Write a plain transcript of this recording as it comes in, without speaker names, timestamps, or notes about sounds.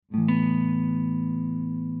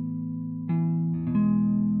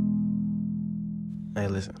Hey,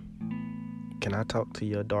 listen, can I talk to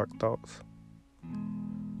your dark thoughts?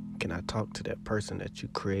 Can I talk to that person that you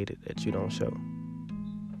created that you don't show?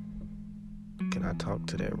 Can I talk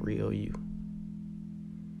to that real you?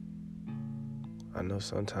 I know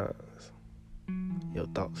sometimes your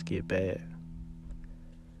thoughts get bad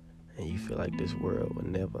and you feel like this world will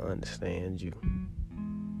never understand you.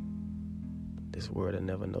 This world will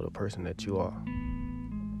never know the person that you are.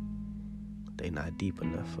 They not deep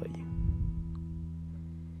enough for you.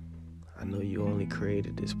 I know you only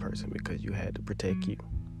created this person because you had to protect you.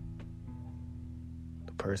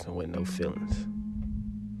 The person with no feelings.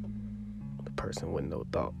 The person with no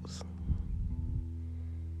thoughts.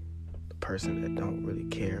 The person that don't really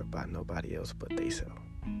care about nobody else but theyself.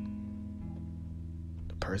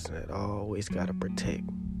 The person that always gotta protect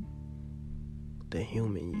the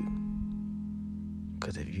human you.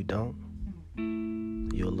 Because if you don't,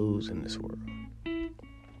 you'll lose in this world.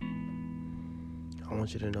 I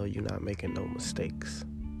want you to know you're not making no mistakes.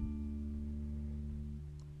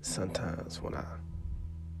 Sometimes when I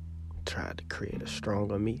tried to create a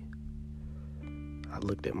stronger me, I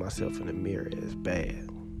looked at myself in the mirror as bad.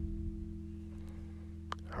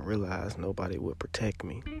 I realized nobody would protect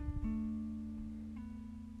me.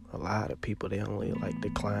 A lot of people, they only like the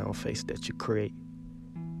clown face that you create.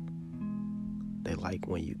 They like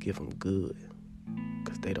when you give them good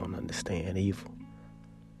because they don't understand evil.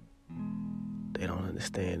 They don't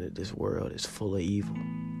understand that this world is full of evil.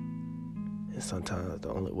 And sometimes the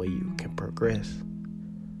only way you can progress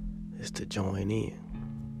is to join in.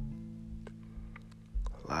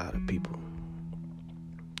 A lot of people,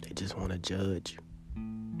 they just want to judge you,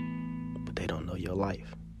 but they don't know your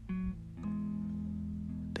life.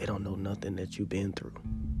 They don't know nothing that you've been through.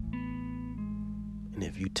 And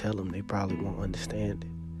if you tell them, they probably won't understand it.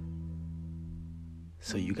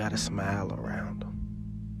 So you gotta smile around them.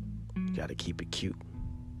 You gotta keep it cute.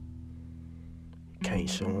 You can't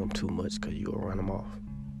show them too much because you'll run them off.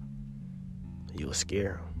 You'll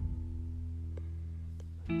scare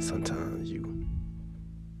them. Sometimes you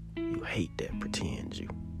hate that pretend you.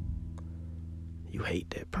 You hate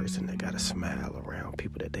that person that gotta smile around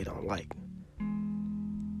people that they don't like.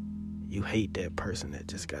 You hate that person that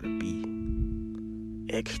just gotta be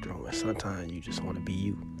extra when sometimes you just want to be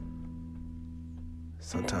you.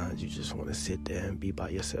 Sometimes you just want to sit there and be by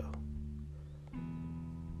yourself.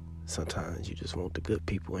 Sometimes you just want the good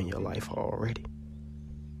people in your life already.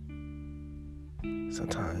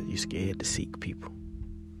 Sometimes you're scared to seek people.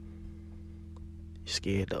 You're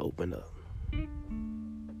scared to open up.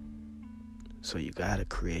 So you gotta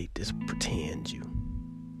create this pretend you.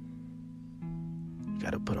 You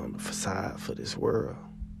gotta put on the facade for this world.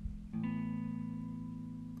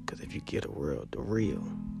 Because if you get a world the real,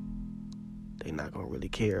 they not gonna really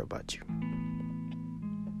care about you.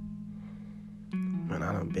 Man,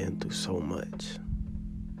 I done been through so much.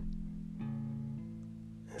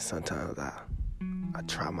 And sometimes I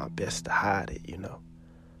try my best to hide it, you know.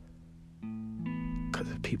 Because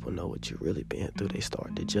if people know what you really been through, they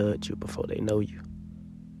start to judge you before they know you.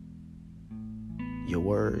 Your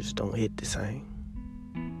words don't hit the same.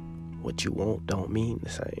 What you want don't mean the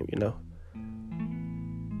same, you know.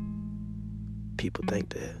 People think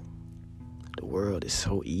that the world is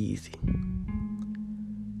so easy.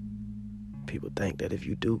 People think that if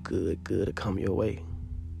you do good will come your way.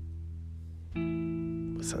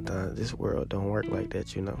 But sometimes this world don't work like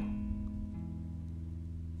that, you know.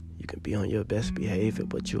 You can be on your best behavior,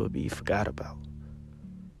 but you'll be forgot about.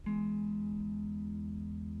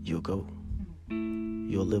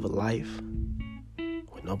 You'll live a life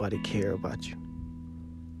where nobody care about you.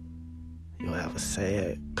 You'll have a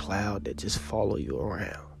sad cloud that just follow you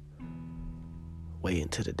around, way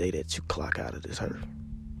until the day that you clock out of this earth.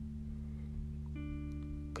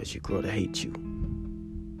 Because you grow to hate you.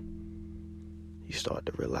 You start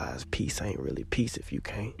to realize peace ain't really peace if you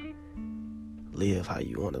can't live how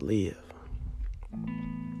you want to live.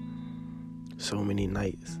 So many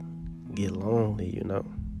nights get lonely, you know.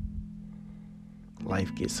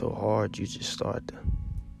 Life gets so hard, you start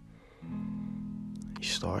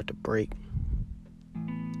to break.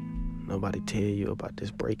 Nobody tell you about this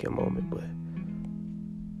breaking moment, but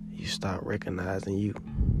you start recognizing you.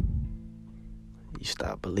 You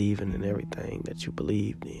stop believing in everything that you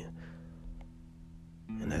believed in.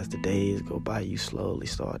 And as the days go by, you slowly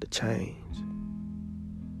start to change.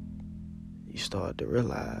 You start to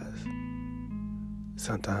realize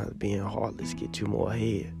sometimes being heartless gets you more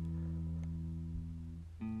ahead.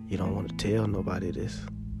 You don't want to tell nobody this.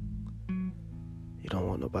 You don't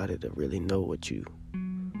want nobody to really know what you're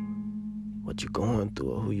going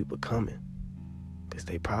through or who you're becoming. Because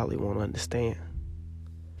they probably won't understand.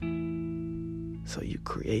 So you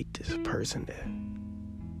create this person that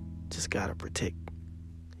just gotta protect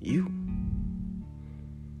you.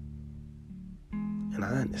 And I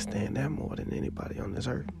understand that more than anybody on this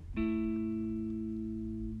earth.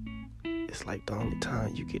 It's like the only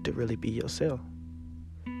time you get to really be yourself.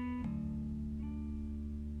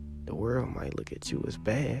 The world might look at you as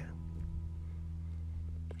bad,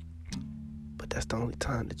 but that's the only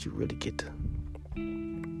time that you really get to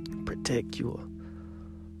protect you or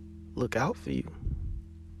look out for you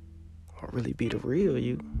or really be the real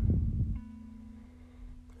you.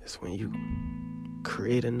 It's when you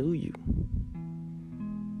create a new you.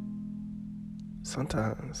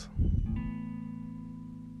 Sometimes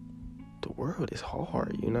the world is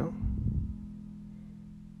hard, you know?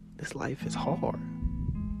 This life is hard.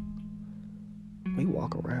 We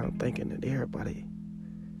walk around thinking that everybody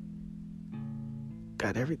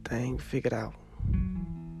got everything figured out.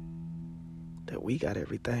 That we got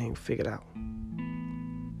everything figured out.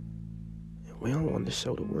 And we don't want to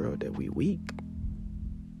show the world that we weak.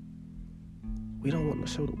 We don't want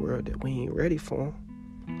to show the world that we ain't ready for them.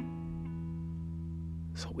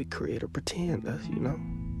 So we create a pretend us, you know?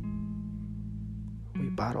 We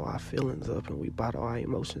bottle our feelings up and we bottle our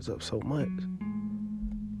emotions up so much.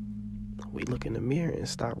 We look in the mirror and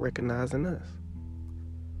start recognizing us.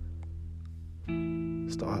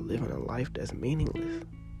 Start living a life that's meaningless.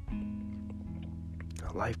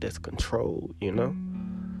 A life that's controlled, you know?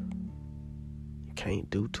 You can't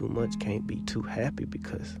do too much, can't be too happy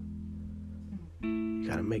because you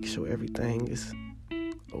gotta make sure everything is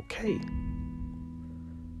okay.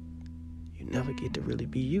 You never get to really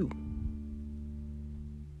be you.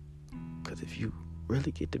 Because if you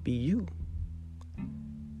really get to be you,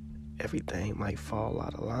 everything might fall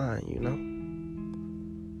out of line, you know?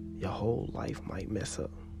 Your whole life might mess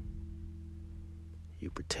up. You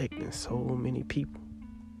protecting so many people.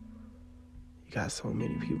 You got so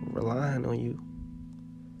many people relying on you.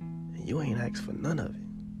 And you ain't asked for none of it.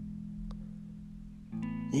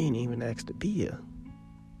 You ain't even asked to be here.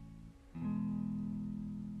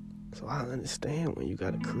 So I understand when you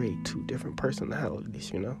gotta create two different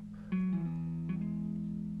personalities, you know?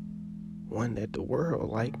 One that the world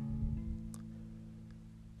like,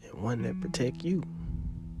 and one that protect you.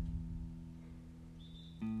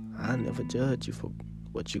 I never judge you for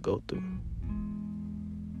what you go through.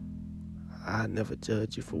 I never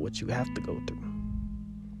judge you for what you have to go through.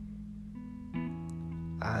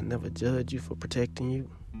 I never judge you for protecting you.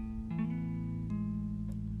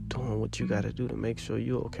 Doing what you gotta do to make sure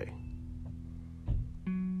you're okay.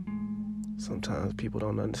 Sometimes people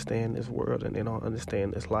don't understand this world and they don't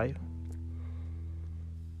understand this life.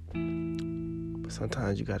 But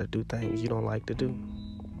sometimes you gotta do things you don't like to do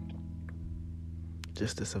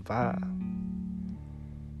just to survive.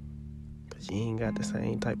 Cause you ain't got the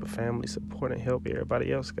same type of family support and help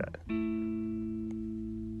everybody else got.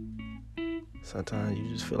 Sometimes you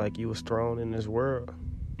just feel like you was thrown in this world.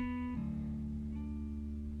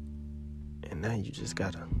 And now you just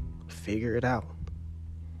gotta figure it out.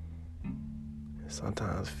 And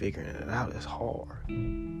sometimes figuring it out is hard.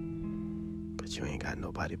 Cause you ain't got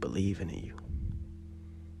nobody believing in you.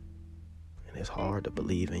 And it's hard to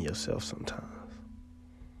believe in yourself sometimes.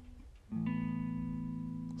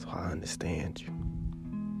 So I understand you.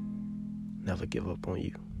 Never give up on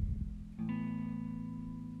you.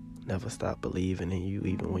 Never stop believing in you,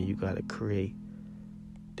 even when you gotta create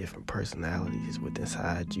different personalities within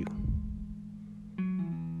inside you.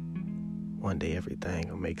 One day everything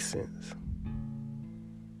will make sense.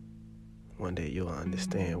 One day you'll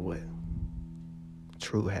understand what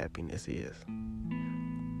true happiness is.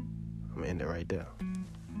 I'm ending right there.